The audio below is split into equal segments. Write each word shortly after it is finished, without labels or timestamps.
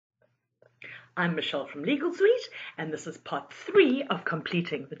I'm Michelle from Legal Suite, and this is part 3 of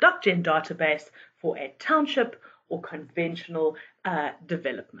completing the Docgen database for a township or conventional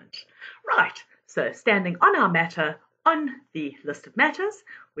development. Right, so standing on our matter on the list of matters,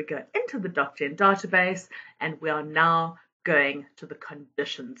 we go into the Docgen database and we are now going to the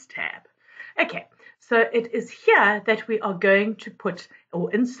conditions tab. Okay, so it is here that we are going to put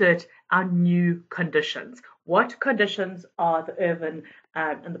or insert our new conditions. What conditions are the urban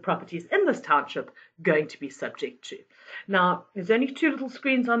and the properties in this township going to be subject to? Now, there's only 2 little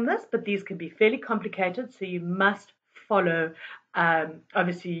screens on this, but these can be fairly complicated, so you must follow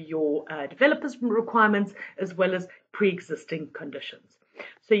obviously your developers requirements as well as pre-existing conditions.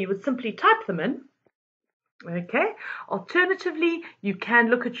 So you would simply type them in. Okay, alternatively, you can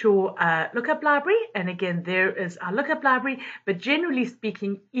look at your lookup library, and again, there is our lookup library, but generally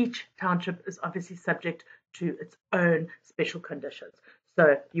speaking, each township is obviously subject to its own special conditions.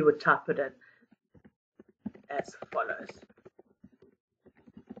 So you would type it in as follows.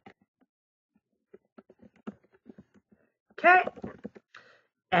 Okay,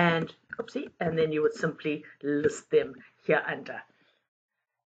 and then you would simply list them here under.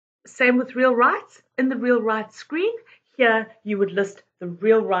 Same with real rights. In the real rights screen, here you would list the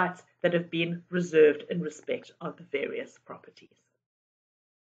real rights that have been reserved in respect of the various properties.